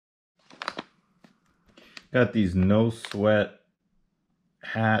Got these no sweat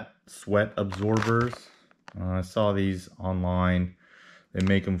hat sweat absorbers. I saw these online. They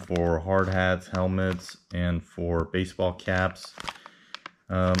make them for hard hats, helmets, and for baseball caps.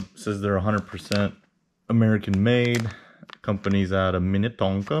 Says they're 100% American made. Company's out of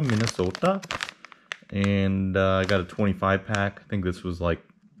Minnetonka, Minnesota. And I got a 25 pack. I think this was like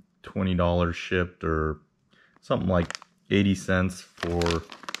 $20 shipped, or something like 80 cents for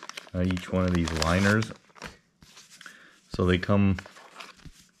each one of these liners. So they come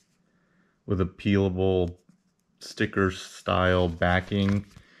with a peelable sticker style backing,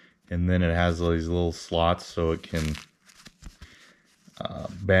 and then it has these little slots so it can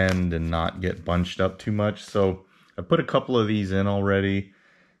bend and not get bunched up too much. So I put a couple of these in already,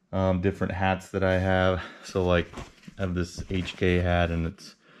 different hats that I have. So like I have this HK hat, and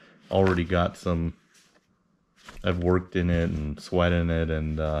it's already got some, I've worked in it and sweat in it.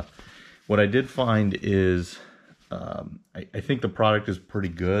 And what I did find is I think the product is pretty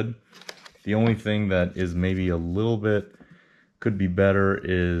good. The only thing that is maybe a little bit could be better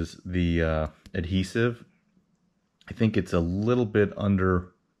is the adhesive. I think it's a little bit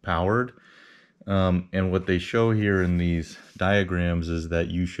underpowered. And what they show here in these diagrams is that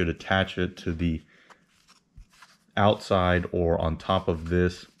you should attach it to the outside or on top of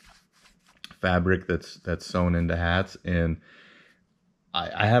this fabric that's sewn into hats. And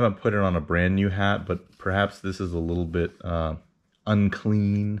I haven't put it on a brand new hat, but perhaps this is a little bit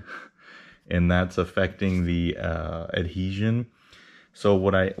unclean, and that's affecting the adhesion. So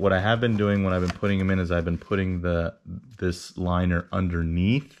what I have been doing when I've been putting them in is I've been putting this liner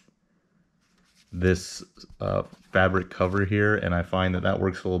underneath this fabric cover here, and I find that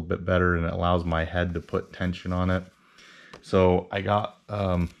works a little bit better, and it allows my head to put tension on it. So I got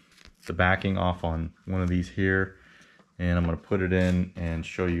the backing off on one of these here, and I'm going to put it in and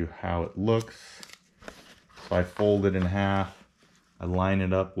show you how it looks. So I fold it in half, I line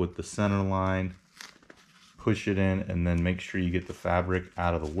it up with the center line, push it in, and then make sure you get the fabric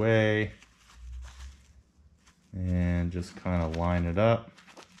out of the way, and just kind of line it up.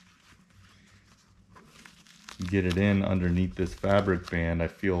 Get it in underneath this fabric band. I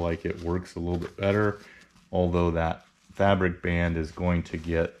feel like it works a little bit better, although that fabric band is going to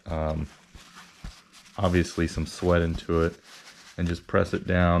get obviously some sweat into it. And just press it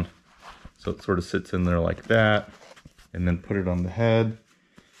down so it sort of sits in there like that, and then put it on the head,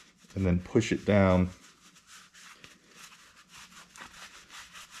 and then push it down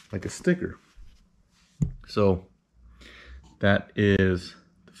like a sticker. So that is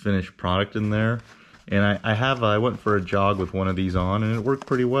the finished product in there. And I went for a jog with one of these on, and it worked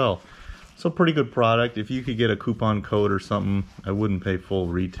pretty well. So pretty good product. If you could get a coupon code or something, I wouldn't pay full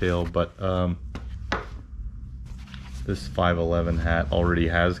retail, but this 511 hat already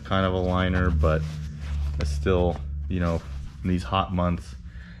has kind of a liner, but it's still, you know, in these hot months,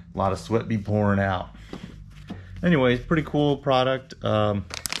 a lot of sweat be pouring out. Anyways, pretty cool product.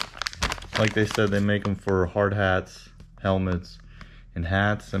 Like they said, they make them for hard hats, helmets, and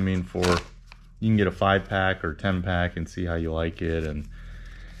hats. I mean, you can get a 5-pack or 10-pack and see how you like it. And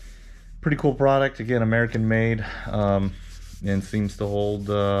pretty cool product. Again, American made, and seems to hold,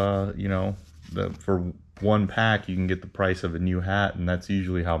 you know, for 1 pack you can get the price of a new hat, and that's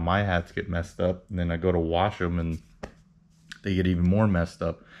usually how my hats get messed up. And then I go to wash them and they get even more messed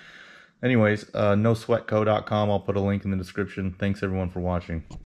up. Anyways, nosweatco.com. I'll put a link in the description. Thanks everyone for watching.